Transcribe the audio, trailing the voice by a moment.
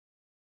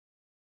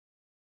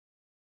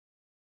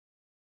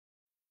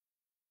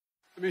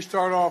Let me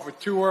start off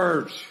with two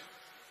words.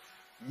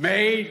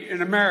 Made in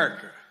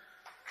America.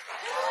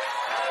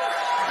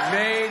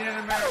 Made in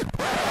America.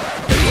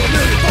 81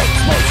 million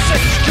votes, most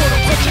sections, gonna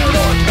put it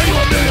on.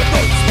 81 million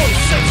votes,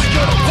 most sections,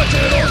 gonna put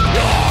it on.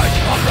 Lies,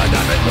 I'm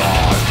dynamic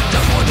lies,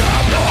 just want to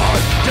have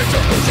lies. Get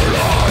your loser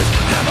lies,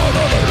 and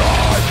another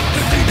lies.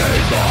 50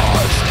 days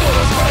lies, full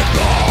of fake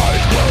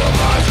lies. Wear a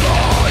mask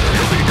lie, or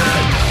you'll be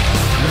dead.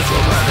 Let's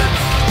go Brandon,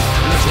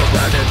 let's go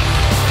Brandon,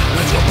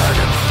 let's go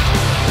Brandon,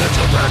 let's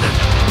go Brandon,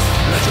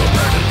 let's go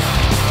Brandon,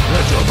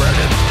 let's go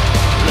Brandon,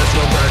 let's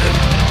go Brandon,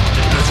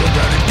 let's go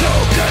Brandon.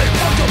 Okay,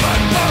 fuck your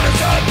man,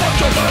 Madison, fuck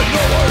your man,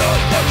 no one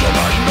else, fuck your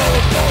man, no,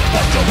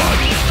 fuck your man.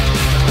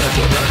 Let's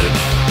go Brandon,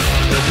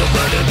 let's go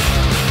Brandon,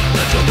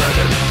 let's go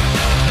Brandon,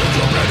 let's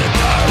go Brandon.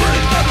 Diary,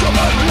 fuck your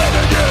man,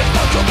 loving it,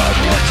 fuck your man,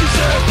 what you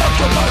said, fuck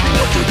your man,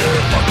 what you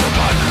did, fuck your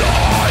man,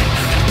 lie,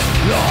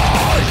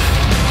 lie,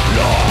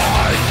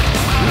 lie,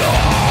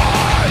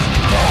 lie.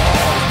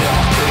 Paul's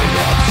walking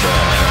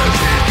upstairs,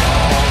 he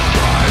Paul's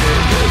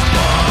riding his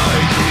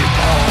bike, he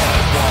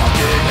Paul's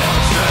walking on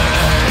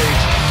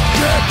stage.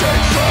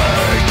 Getting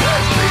straight,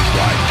 gets beat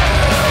right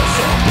here,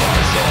 some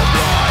lies, some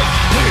lies.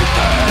 He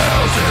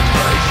fails,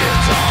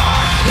 inflation's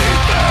high, he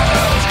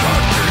fails,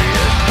 country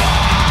is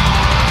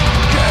fine.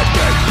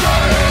 Getting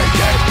straight,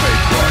 gets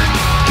beat right,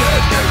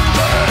 getting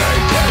straight,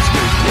 gets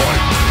beat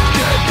right,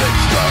 getting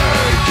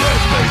straight,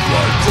 gets beat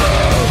right.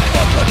 True,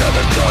 fuck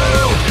academic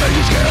true, and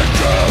you scared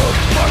true,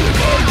 fighting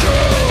for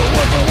true,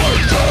 work for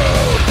work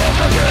true, fuck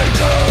the game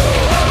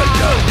true, I like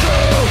you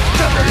true,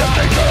 never if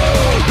they do,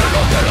 they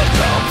don't get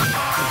themselves.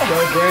 Go,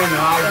 Brandon,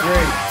 I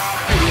agree.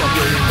 81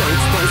 million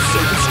votes, most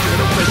Satan's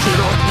gonna push it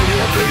on.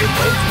 81 million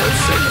votes,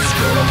 most Satan's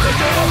gonna pick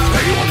it up.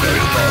 81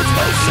 million votes,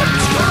 most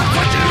Satan's gonna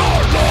punch it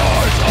on.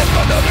 Lies, I'm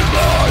not having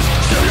lies,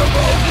 still your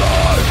both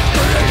lies.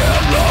 3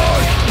 a.m.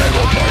 lies, they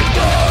will bring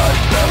lies.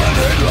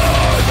 Melanin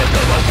lies, and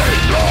you're a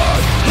fake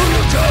lies. Who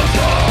you tell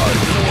lies,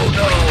 you will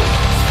know.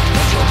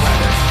 Let's go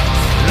Brandon,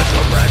 let's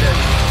go Brandon,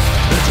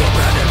 let's go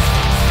Brandon,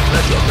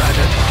 let's go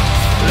Brandon,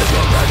 let's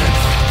go Brandon,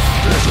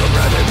 let's go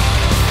Brandon,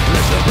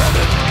 let's go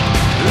Brandon.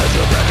 Let's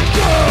go Brandon,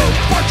 go!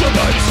 Punch your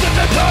man, sit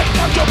the time,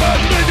 punch your man,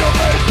 in your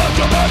face, punch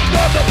your man,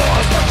 not the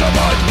boss, punch your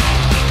man.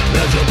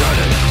 Let's go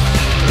Brandon,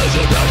 let's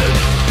go Brandon,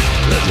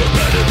 let's go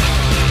Brandon,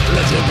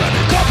 let's go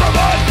Brandon.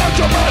 Compromise,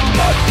 punch your man,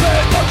 mud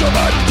pit, punch your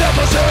man,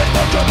 deficit,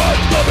 punch your man,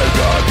 loving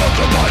good, punch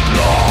your man,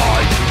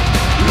 lies,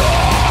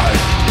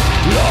 lies,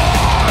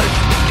 lies,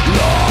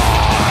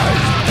 lies.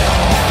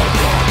 Paul's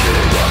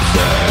walking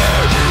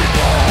upstairs, he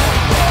Paul's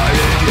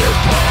riding his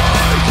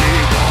bike, he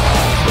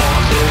Paul's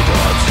walking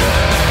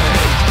upstairs.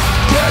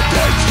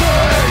 Getting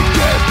straight,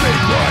 get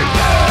beat right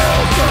now,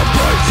 some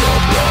price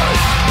of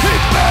life. He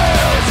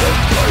fails,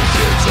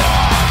 inflation's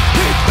high,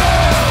 he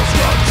fails,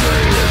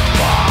 country is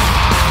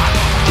fine.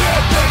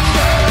 Getting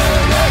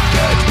straight, and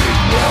gets beat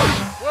right.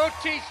 We'll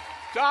teach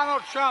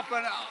Donald Trump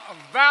a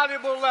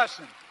valuable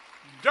lesson.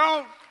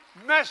 Don't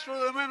mess with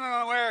the women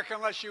in America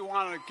unless you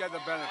want to get the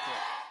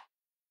benefit.